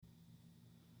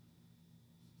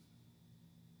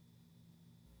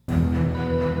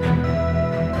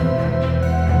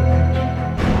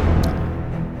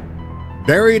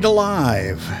Buried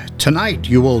Alive. Tonight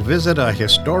you will visit a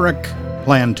historic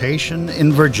plantation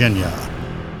in Virginia.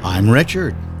 I'm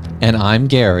Richard. And I'm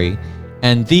Gary,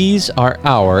 and these are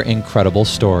our incredible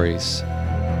stories.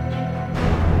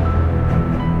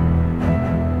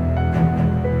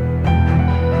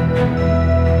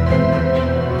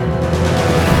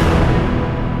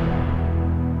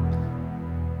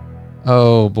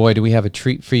 Oh boy, do we have a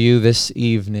treat for you this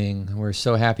evening. We're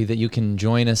so happy that you can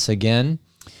join us again.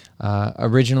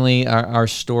 Originally, our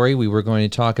story, we were going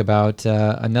to talk about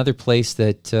another place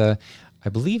that I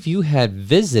believe you had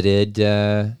visited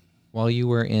while you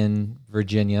were in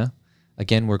Virginia.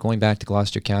 Again, we're going back to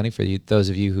Gloucester County for those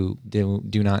of you who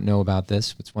do not know about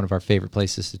this. It's one of our favorite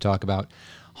places to talk about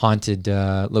haunted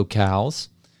locales.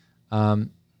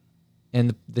 And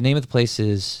the name of the place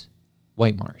is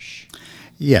White Marsh.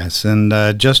 Yes,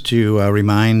 and just to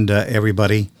remind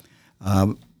everybody,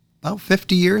 about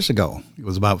 50 years ago, it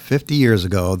was about 50 years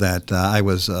ago that I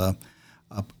was a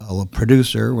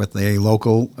producer with a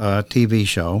local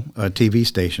TV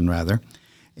station rather,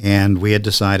 and we had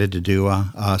decided to do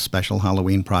a special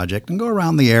Halloween project and go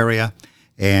around the area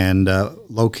and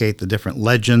locate the different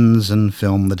legends and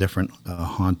film the different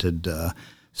haunted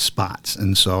spots.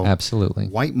 And so Absolutely.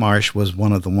 White Marsh was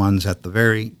one of the ones at the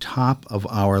very top of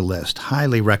our list,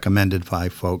 highly recommended by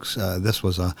folks. This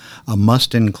was a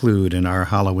must include in our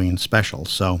Halloween special.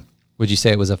 So, would you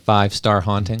say it was a 5-star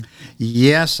haunting?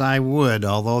 yes, I would,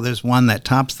 although there's one that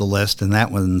tops the list, and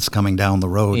that one's coming down the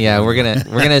road. Yeah, we're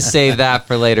gonna save that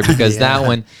for later because that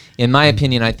one, in my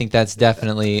opinion, I think that's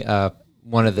definitely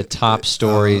one of the top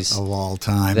stories of all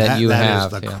time. that you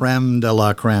have. That is the creme de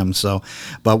la creme. So,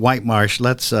 but White Marsh,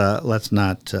 let's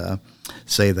not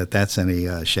say that that's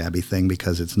any shabby thing,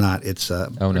 because it's not. It's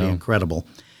pretty incredible.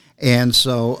 And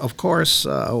so, of course,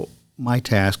 my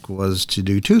task was to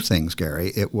do two things,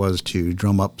 Gary. It was to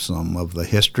drum up some of the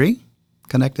history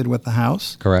connected with the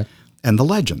house. Correct. And the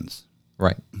legends.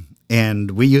 Right.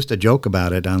 And we used to joke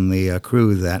about it on the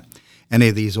crew that any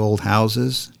of these old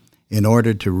houses, in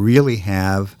order to really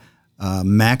have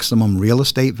maximum real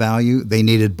estate value, they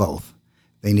needed both.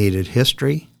 They needed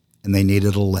history and they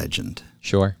needed a legend.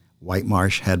 Sure. White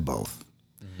Marsh had both.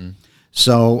 Mm-hmm.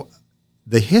 So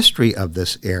the history of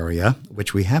this area,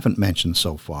 which we haven't mentioned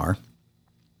so far,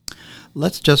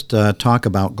 let's just talk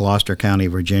about Gloucester County,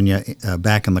 Virginia,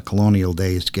 back in the colonial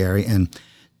days, Gary. And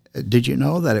did you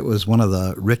know that it was one of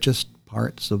the richest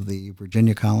parts of the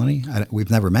Virginia colony? We've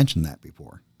never mentioned that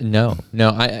before. No.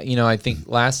 I think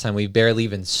last time we barely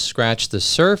even scratched the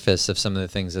surface of some of the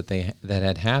things that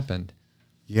had happened.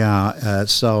 Yeah.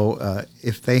 So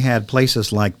if they had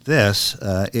places like this,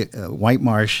 White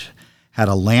Marsh had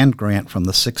a land grant from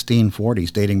the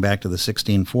 1640s, dating back to the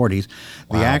 1640s.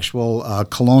 Wow. The actual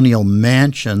colonial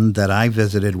mansion that I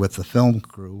visited with the film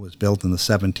crew was built in the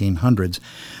 1700s.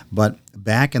 But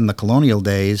back in the colonial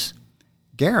days,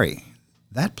 Gary,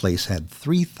 that place had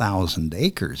 3,000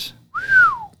 acres.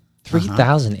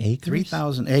 3,000 acres?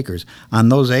 3,000 acres. On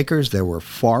those acres, there were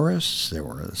forests, there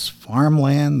was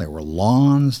farmland, there were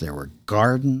lawns, there were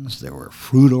gardens, there were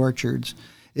fruit orchards.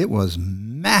 It was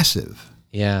massive.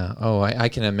 Yeah. Oh, I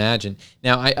can imagine.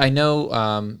 Now, I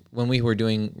know when we were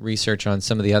doing research on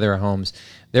some of the other homes,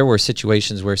 there were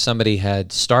situations where somebody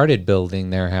had started building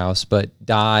their house but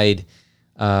died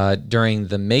during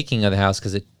the making of the house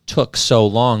because it took so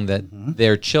long that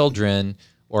their children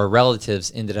or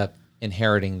relatives ended up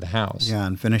inheriting the house. Yeah,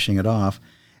 and finishing it off.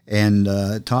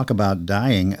 And talk about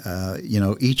dying,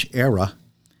 each era,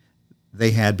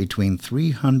 they had between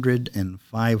 300 and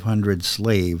 500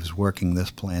 slaves working this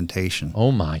plantation.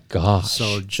 Oh, my gosh.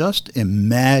 So just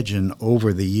imagine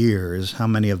over the years how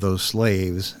many of those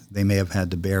slaves they may have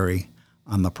had to bury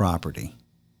on the property.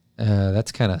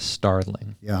 That's kind of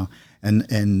startling. Yeah.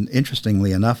 And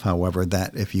interestingly enough, however,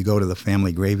 that if you go to the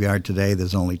family graveyard today,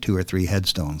 there's only 2 or 3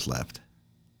 headstones left.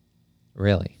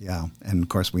 Really? Yeah. And, of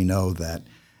course, we know that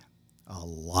a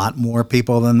lot more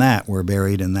people than that were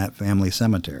buried in that family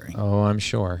cemetery. Oh, I'm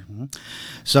sure. Mm-hmm.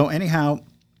 So anyhow,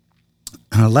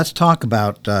 let's talk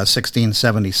about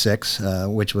 1676,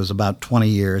 which was about 20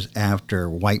 years after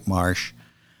White Marsh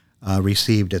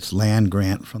received its land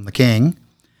grant from the king.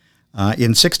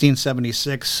 In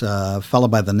 1676, a fellow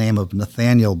by the name of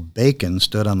Nathaniel Bacon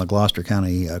stood on the Gloucester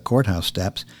County courthouse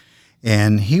steps,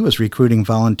 and he was recruiting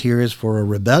volunteers for a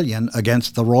rebellion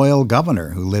against the royal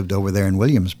governor who lived over there in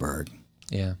Williamsburg.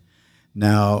 Yeah.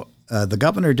 Now, the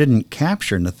governor didn't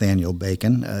capture Nathaniel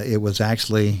Bacon. It was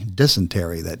actually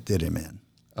dysentery that did him in.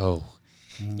 Oh.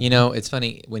 It's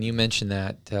funny, when you mention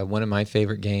that, one of my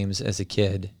favorite games as a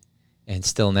kid, and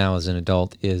still now as an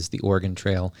adult, is the Oregon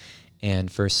Trail.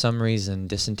 And for some reason,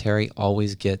 dysentery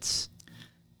always gets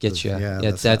Get you. Yeah,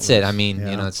 That's it. I mean,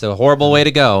 yeah. it's a horrible way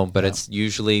to go, but it's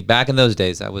usually back in those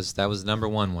days. That was number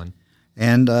one.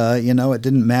 And, it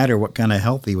didn't matter what kind of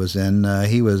health he was in.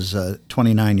 He was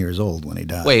 29 years old when he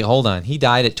died. Wait, hold on. He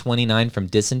died at 29 from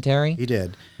dysentery? He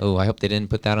did. Oh, I hope they didn't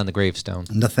put that on the gravestone.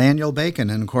 Nathaniel Bacon,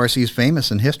 and of course he's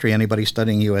famous in history. Anybody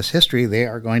studying U.S. history, they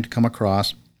are going to come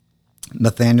across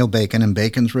Nathaniel Bacon and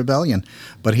Bacon's Rebellion.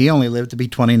 But he only lived to be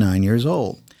 29 years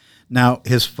old. Now,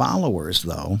 his followers,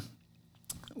 though,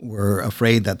 were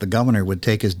afraid that the governor would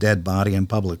take his dead body and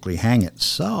publicly hang it.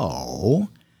 So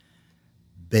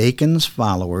Bacon's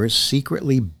followers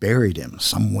secretly buried him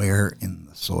somewhere in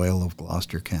the soil of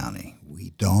Gloucester County. We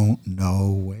don't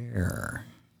know where.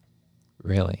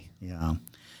 Really? Yeah.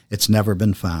 It's never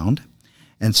been found.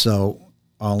 And so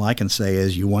all I can say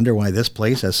is you wonder why this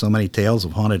place has so many tales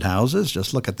of haunted houses?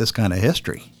 Just look at this kind of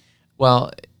history.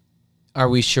 Well, are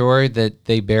we sure that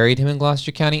they buried him in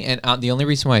Gloucester County? And the only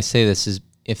reason why I say this is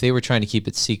if they were trying to keep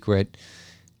it secret,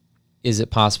 is it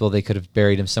possible they could have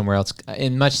buried him somewhere else?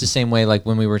 In much the same way like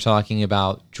when we were talking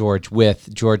about George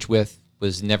Wythe. George Wythe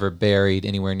was never buried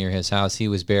anywhere near his house. He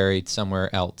was buried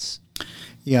somewhere else.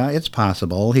 Yeah, it's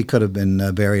possible. He could have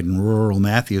been buried in rural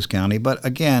Matthews County. But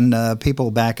again, people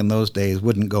back in those days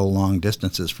wouldn't go long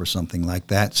distances for something like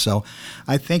that. So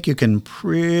I think you can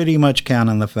pretty much count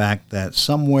on the fact that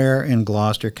somewhere in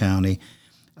Gloucester County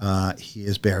he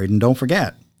is buried. And don't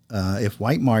forget, if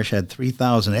White Marsh had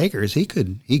 3,000 acres, he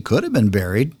could have been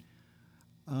buried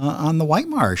on the White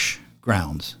Marsh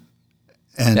grounds.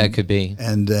 And that could be.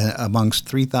 And amongst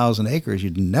 3,000 acres,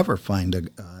 you'd never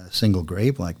find a single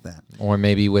grave like that. Or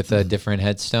maybe with a different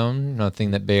headstone,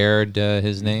 nothing that bared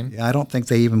his name. Yeah, I don't think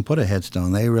they even put a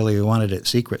headstone. They really wanted it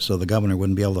secret so the governor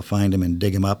wouldn't be able to find him and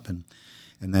dig him up and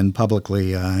then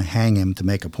publicly hang him to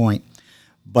make a point.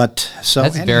 But so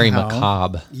that's very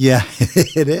macabre. Yeah,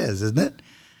 it is, isn't it?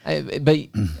 But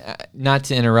not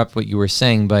to interrupt what you were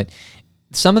saying, but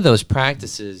some of those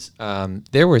practices,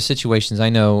 there were situations I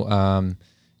know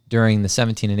during the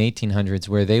 17 and 1800s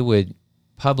where they would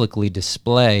publicly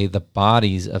display the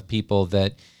bodies of people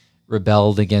that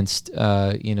rebelled against,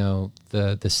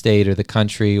 the state or the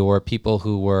country, or people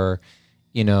who were,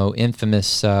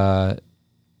 infamous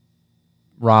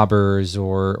robbers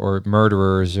or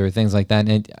murderers or things like that.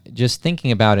 And just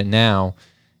thinking about it now,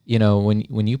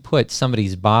 when you put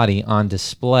somebody's body on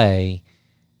display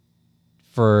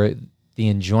for the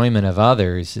enjoyment of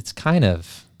others, it's kind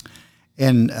of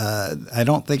And I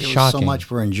don't think it was shocking. so much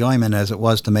for enjoyment as it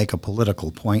was to make a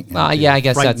political point. And I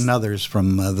guess frighten others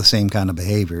from the same kind of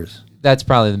behaviors. That's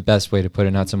probably the best way to put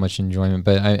it. Not so much enjoyment,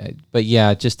 but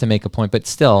yeah, just to make a point. But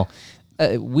still,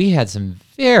 we had some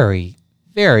very,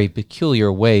 very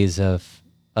peculiar ways of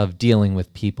dealing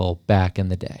with people back in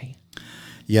the day.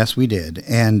 Yes, we did.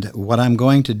 And what I'm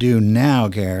going to do now,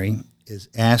 Gary, is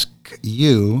ask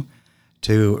you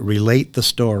to relate the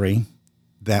story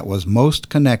that was most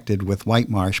connected with White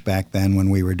Marsh back then when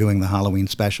we were doing the Halloween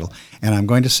special. And I'm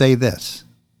going to say this.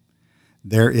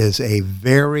 There is a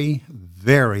very,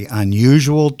 very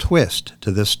unusual twist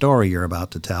to this story you're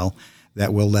about to tell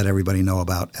that we'll let everybody know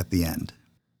about at the end.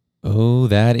 Oh,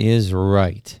 that is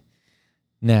right.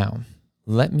 Now,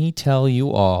 let me tell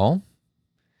you all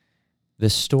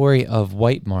the story of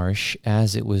White Marsh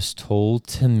as it was told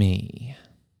to me.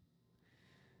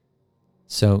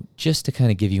 So just to kind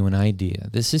of give you an idea,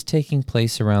 this is taking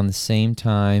place around the same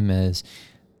time as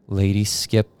Lady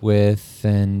Skipwith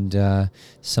and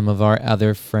some of our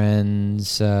other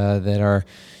friends that are,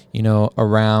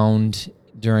 around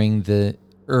during the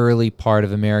early part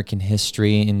of American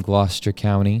history in Gloucester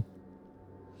County.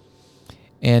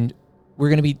 And we're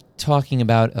going to be talking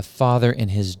about a father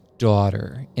and his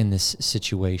daughter in this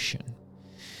situation.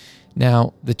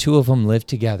 Now, the two of them lived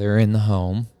together in the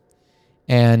home,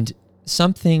 and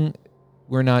something,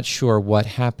 we're not sure what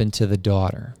happened to the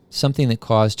daughter, something that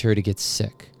caused her to get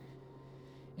sick.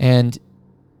 And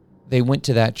they went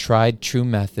to that tried true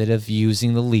method of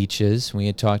using the leeches, we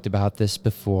had talked about this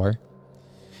before,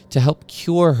 to help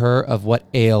cure her of what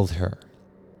ailed her.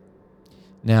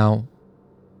 Now,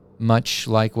 much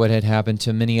like what had happened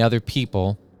to many other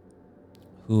people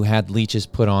who had leeches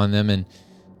put on them and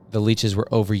the leeches were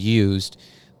overused,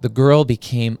 the girl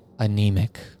became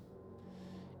anemic.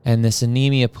 And this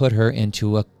anemia put her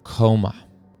into a coma.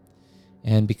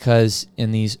 And because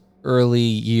in these early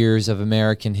years of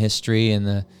American history in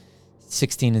the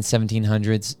 16 and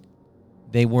 1700s,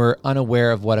 they were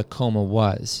unaware of what a coma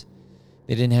was.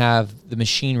 They didn't have the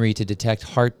machinery to detect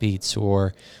heartbeats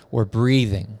or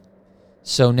breathing.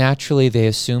 So naturally, they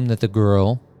assumed that the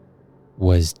girl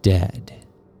was dead.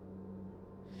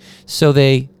 So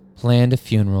they planned a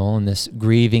funeral, and this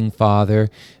grieving father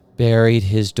buried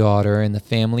his daughter in the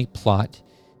family plot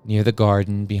near the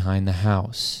garden behind the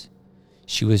house.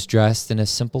 She was dressed in a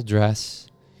simple dress.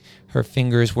 Her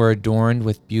fingers were adorned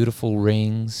with beautiful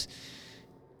rings,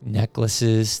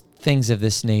 necklaces, things of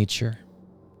this nature.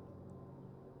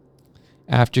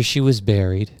 After she was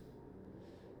buried,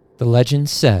 the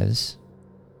legend says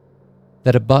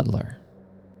that a butler,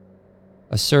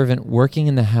 a servant working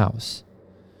in the house,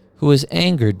 who was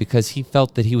angered because he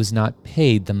felt that he was not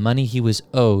paid the money he was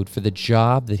owed for the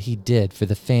job that he did for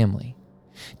the family,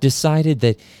 decided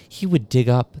that he would dig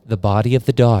up the body of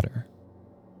the daughter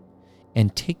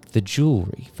and take the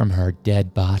jewelry from her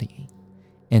dead body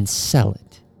and sell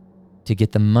it to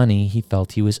get the money he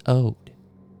felt he was owed.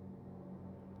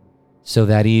 So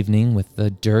that evening, with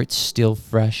the dirt still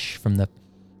fresh from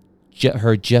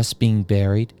her just being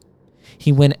buried,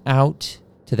 he went out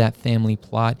to that family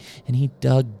plot and he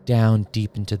dug down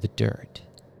deep into the dirt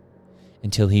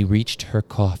until he reached her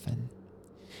coffin.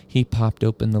 He popped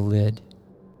open the lid,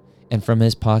 and from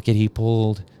his pocket he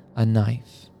pulled a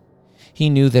knife. He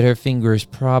knew that her fingers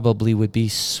probably would be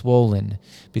swollen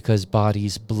because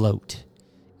bodies bloat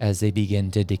as they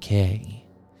begin to decay,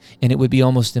 and it would be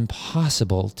almost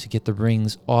impossible to get the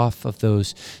rings off of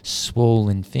those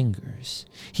swollen fingers.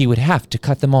 He would have to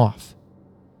cut them off.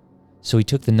 So he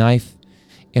took the knife,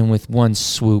 and with one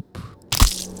swoop,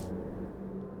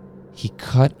 he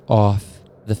cut off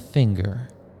the finger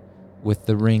with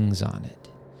the rings on it.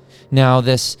 Now,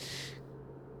 this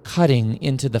cutting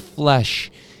into the flesh,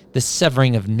 the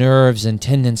severing of nerves and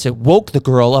tendons, it woke the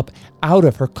girl up out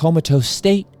of her comatose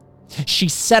state. She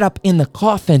sat up in the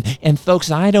coffin, and folks,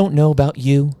 I don't know about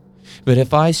you, but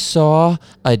if I saw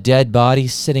a dead body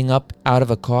sitting up out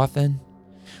of a coffin,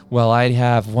 well, I'd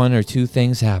have one or two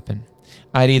things happen.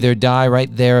 I'd either die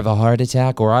right there of a heart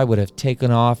attack, or I would have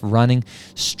taken off running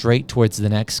straight towards the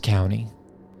next county.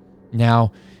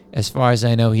 Now, as far as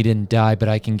I know, he didn't die, but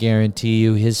I can guarantee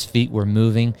you his feet were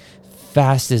moving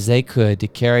fast as they could to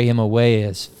carry him away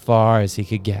as far as he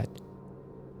could get.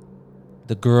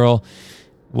 The girl,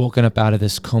 woken up out of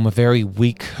this coma, very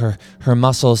weak. Her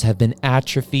muscles have been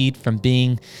atrophied from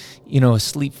being,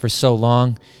 asleep for so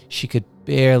long. She could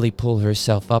barely pull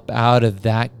herself up out of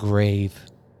that grave.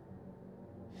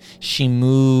 She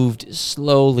moved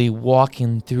slowly,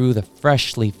 walking through the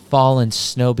freshly fallen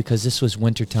snow because this was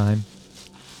wintertime.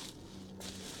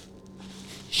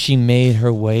 She made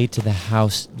her way to the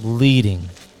house, bleeding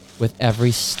with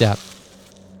every step,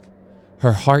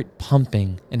 her heart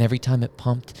pumping, and every time it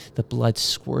pumped, the blood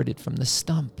squirted from the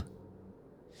stump.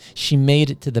 She made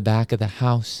it to the back of the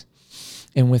house,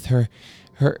 and with her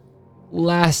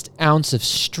last ounce of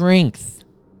strength,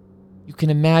 you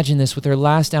can imagine this, with her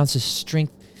last ounce of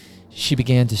strength, she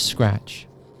began to scratch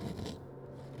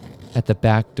at the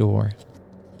back door.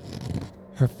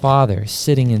 Her father,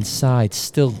 sitting inside,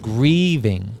 still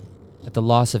grieving at the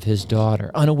loss of his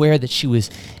daughter, unaware that she was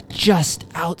just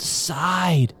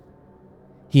outside.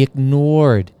 He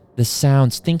ignored the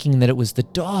sounds, thinking that it was the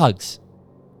dogs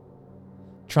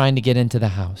trying to get into the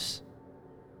house.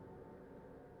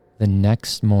 The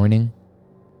next morning,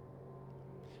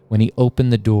 when he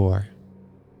opened the door,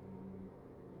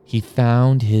 he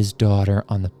found his daughter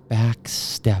on the back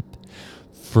step,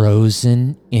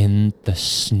 frozen in the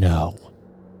snow.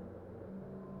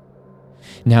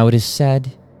 Now it is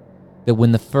said that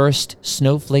when the first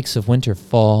snowflakes of winter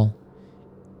fall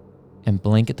and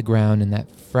blanket the ground in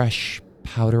that fresh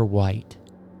powder white,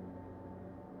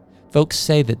 folks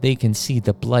say that they can see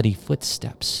the bloody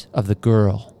footsteps of the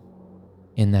girl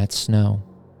in that snow.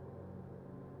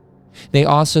 They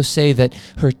also say that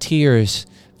her tears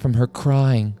from her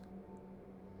crying,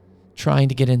 trying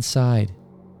to get inside,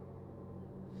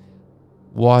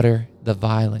 water the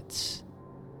violets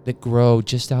that grow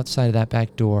just outside of that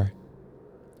back door.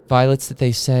 Violets that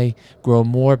they say grow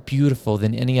more beautiful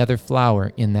than any other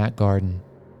flower in that garden.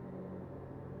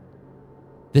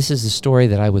 This is the story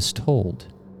that I was told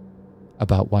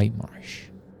about White Marsh.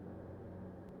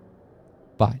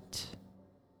 But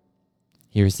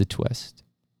here's the twist.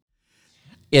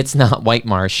 It's not White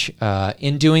Marsh.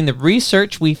 In doing the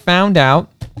research, we found out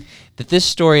that this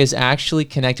story is actually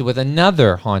connected with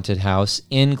another haunted house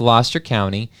in Gloucester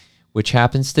County, which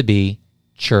happens to be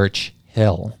Church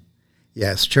Hill.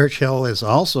 Yes, Church Hill is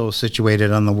also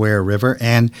situated on the Ware River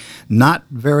and not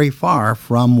very far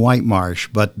from White Marsh.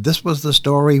 But this was the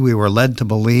story we were led to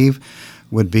believe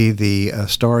would be the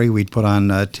story we'd put on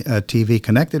TV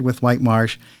connected with White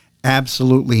Marsh.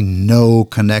 Absolutely no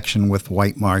connection with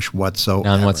White Marsh whatsoever.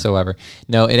 None whatsoever.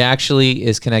 No, it actually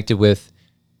is connected with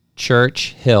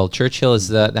Church Hill. Church Hill is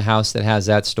the house that has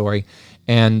that story.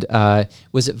 And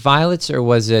was it violets or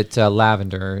was it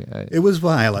lavender? It was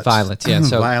violets. Violets, yeah.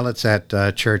 So violets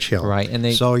at Church Hill. right,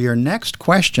 and so your next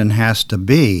question has to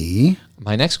be.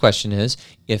 My next question is,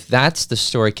 if that's the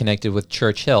story connected with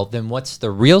Church Hill, then what's the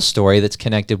real story that's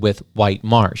connected with White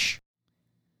Marsh?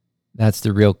 That's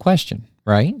the real question,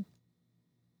 right?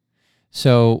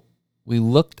 So we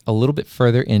looked a little bit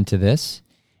further into this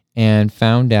and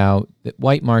found out that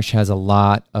White Marsh has a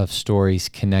lot of stories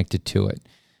connected to it.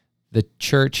 The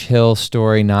Church Hill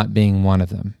story not being one of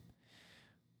them.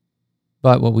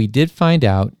 But what we did find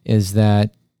out is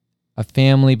that a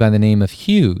family by the name of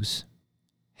Hughes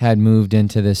had moved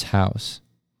into this house.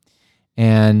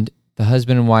 And the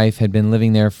husband and wife had been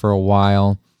living there for a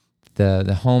while.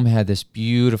 The home had this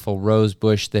beautiful rose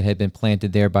bush that had been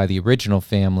planted there by the original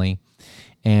family.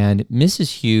 And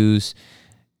Mrs. Hughes,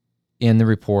 in the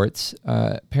reports,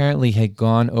 apparently had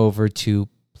gone over to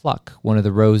pluck one of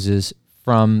the roses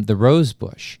from the rose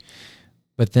bush.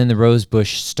 But then the rose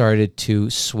bush started to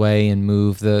sway and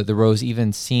move. The rose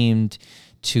even seemed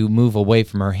to move away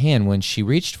from her hand when she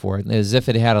reached for it, as if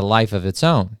it had a life of its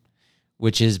own,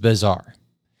 which is bizarre.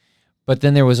 But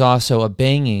then there was also a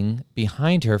banging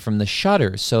behind her from the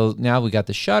shutters. So now we got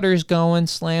the shutters going,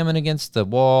 slamming against the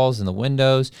walls and the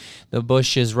windows. The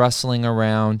bush is rustling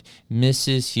around.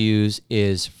 Mrs. Hughes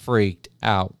is freaked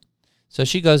out. So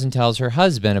she goes and tells her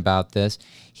husband about this.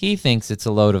 He thinks it's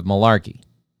a load of malarkey.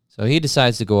 So he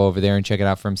decides to go over there and check it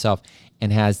out for himself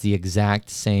and has the exact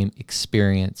same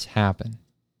experience happen.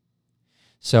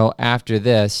 So after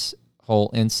this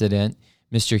whole incident,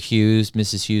 Mr. Hughes,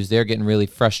 Mrs. Hughes, they're getting really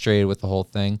frustrated with the whole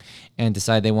thing and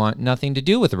decide they want nothing to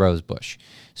do with the rose bush.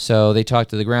 So they talk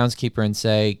to the groundskeeper and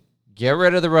say, get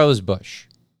rid of the rose bush.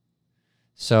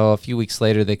 So a few weeks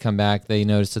later, they come back. They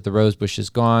notice that the rose bush is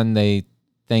gone. They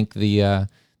thank the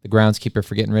groundskeeper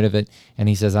for getting rid of it. And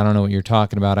he says, I don't know what you're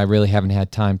talking about. I really haven't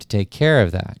had time to take care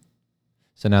of that.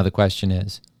 So now the question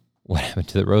is, what happened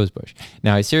to the rose bush?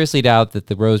 Now, I seriously doubt that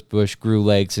the rose bush grew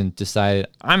legs and decided,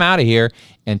 I'm out of here,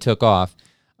 and took off.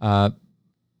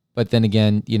 But then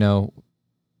again,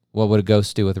 what would a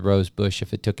ghost do with a rose bush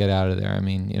if it took it out of there? I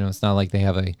mean, it's not like they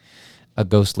have a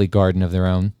ghostly garden of their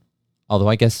own. Although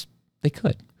I guess they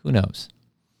could. Who knows?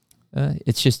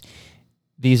 It's just,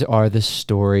 these are the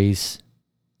stories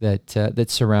that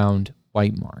surround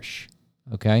White Marsh,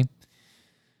 okay?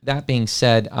 That being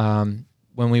said,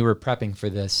 when we were prepping for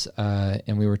this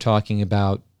and we were talking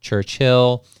about Church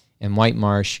Hill and White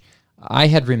Marsh, I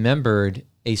had remembered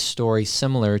a story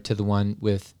similar to the one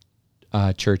with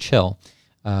Church Hill,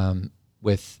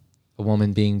 with a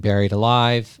woman being buried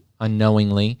alive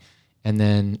unknowingly, and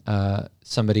then a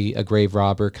grave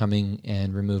robber, coming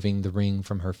and removing the ring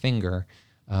from her finger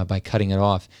by cutting it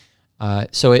off.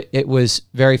 So it was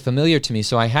very familiar to me,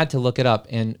 so I had to look it up.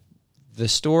 And the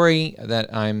story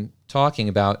that I'm talking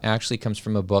about actually comes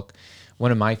from a book,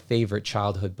 one of my favorite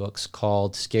childhood books,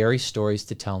 called Scary Stories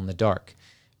to Tell in the Dark,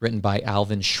 written by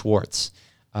Alvin Schwartz.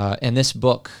 And this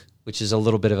book, which is a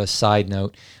little bit of a side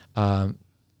note,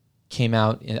 came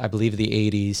out in, I believe, the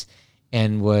 80s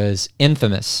and was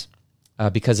infamous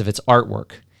because of its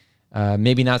artwork.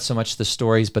 Maybe not so much the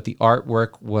stories, but the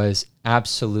artwork was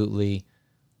absolutely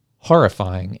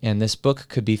horrifying. And this book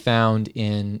could be found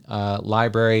in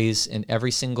libraries in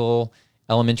every single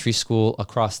elementary school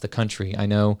across the country. I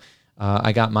know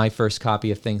I got my first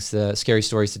copy of Scary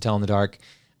Stories to Tell in the Dark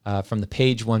from the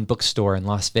Page One bookstore in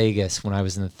Las Vegas when I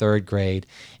was in the 3rd grade,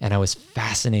 and I was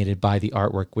fascinated by the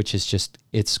artwork, which is just,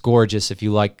 it's gorgeous. If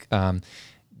you like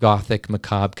gothic,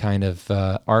 macabre kind of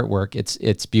artwork,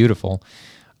 it's beautiful.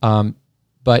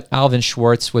 But Alvin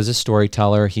Schwartz was a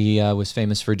storyteller. He was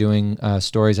famous for doing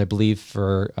stories, I believe,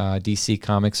 for DC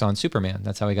Comics on Superman.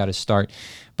 That's how he got his start.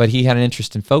 But he had an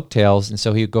interest in folk tales, and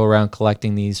so he would go around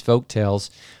collecting these folk tales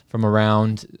from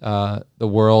around the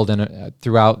world and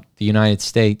throughout the United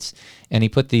States. And he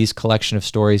put these collection of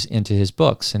stories into his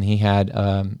books. And he had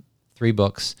 3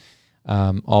 books,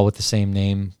 all with the same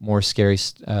name: More Scary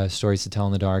Stories to Tell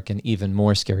in the Dark, and Even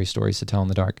More Scary Stories to Tell in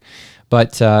the Dark.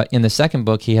 But in the second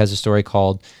book, he has a story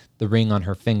called The Ring on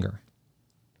Her Finger.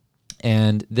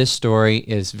 And this story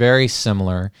is very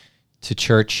similar to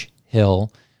Church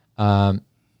Hill,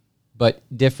 but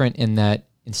different in that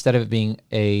instead of it being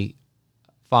a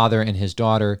father and his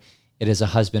daughter, it is a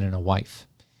husband and a wife.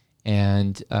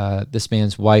 And this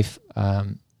man's wife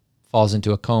falls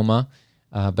into a coma,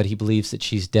 but he believes that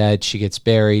she's dead. She gets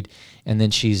buried, and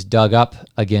then she's dug up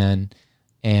again,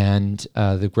 and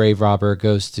the grave robber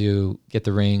goes to get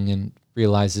the ring and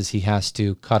realizes he has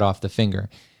to cut off the finger.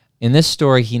 In this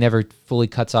story, he never fully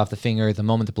cuts off the finger. The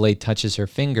moment the blade touches her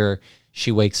finger,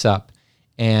 she wakes up.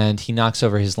 and he knocks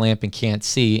over his lamp and can't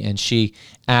see, and she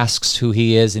asks who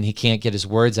he is, and he can't get his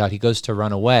words out. He goes to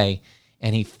run away,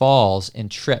 and he falls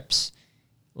and trips,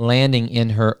 landing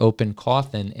in her open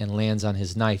coffin, and lands on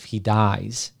his knife. He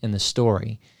dies in the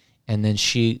story, and then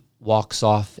she walks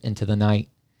off into the night,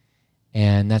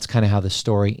 and that's kind of how the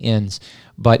story ends.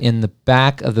 But in the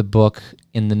back of the book,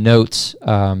 in the notes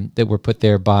that were put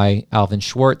there by Alvin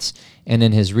Schwartz, and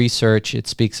in his research, it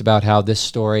speaks about how this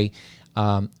story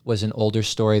was an older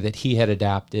story that he had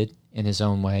adapted in his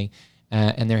own way,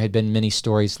 and there had been many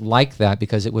stories like that,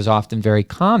 because it was often very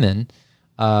common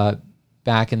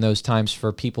back in those times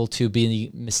for people to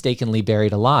be mistakenly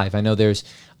buried alive. I know there's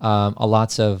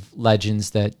lots of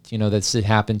legends that, this had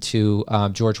happened to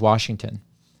George Washington,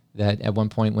 that at one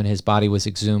point when his body was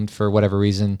exhumed for whatever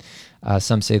reason,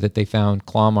 some say that they found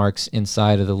claw marks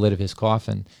inside of the lid of his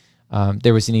coffin.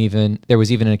 There was even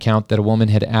an account that a woman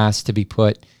had asked to be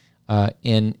put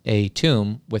in a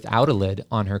tomb without a lid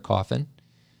on her coffin,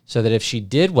 so that if she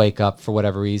did wake up for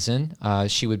whatever reason,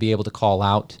 she would be able to call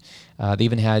out. They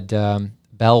even had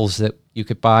bells that you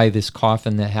could buy, this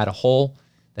coffin that had a hole,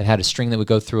 that had a string that would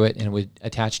go through it, and it would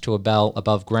attach to a bell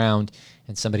above ground,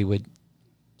 and somebody would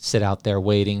sit out there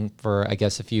waiting for, I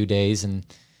guess, a few days and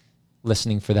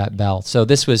listening for that bell. So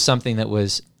this was something that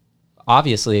was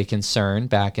obviously a concern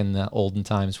back in the olden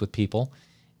times with people,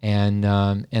 and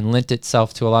lent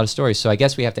itself to a lot of stories. So I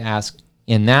guess we have to ask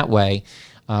in that way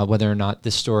whether or not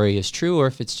this story is true, or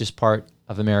if it's just part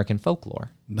of American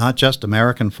folklore. Not just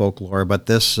American folklore, but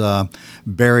this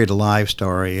buried alive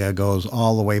story goes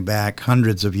all the way back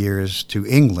hundreds of years to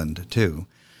England, too.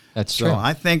 That's true. So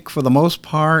I think for the most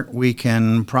part, we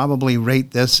can probably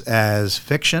rate this as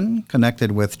fiction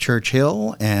connected with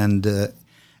Churchill, and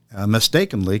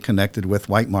mistakenly connected with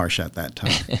White Marsh at that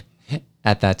time.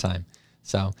 At that time.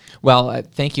 So, well,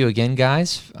 thank you again,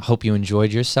 guys. Hope you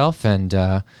enjoyed yourself. And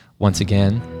once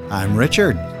again, I'm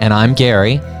Richard. And I'm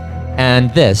Gary.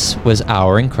 And this was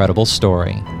Our Incredible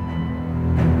Story.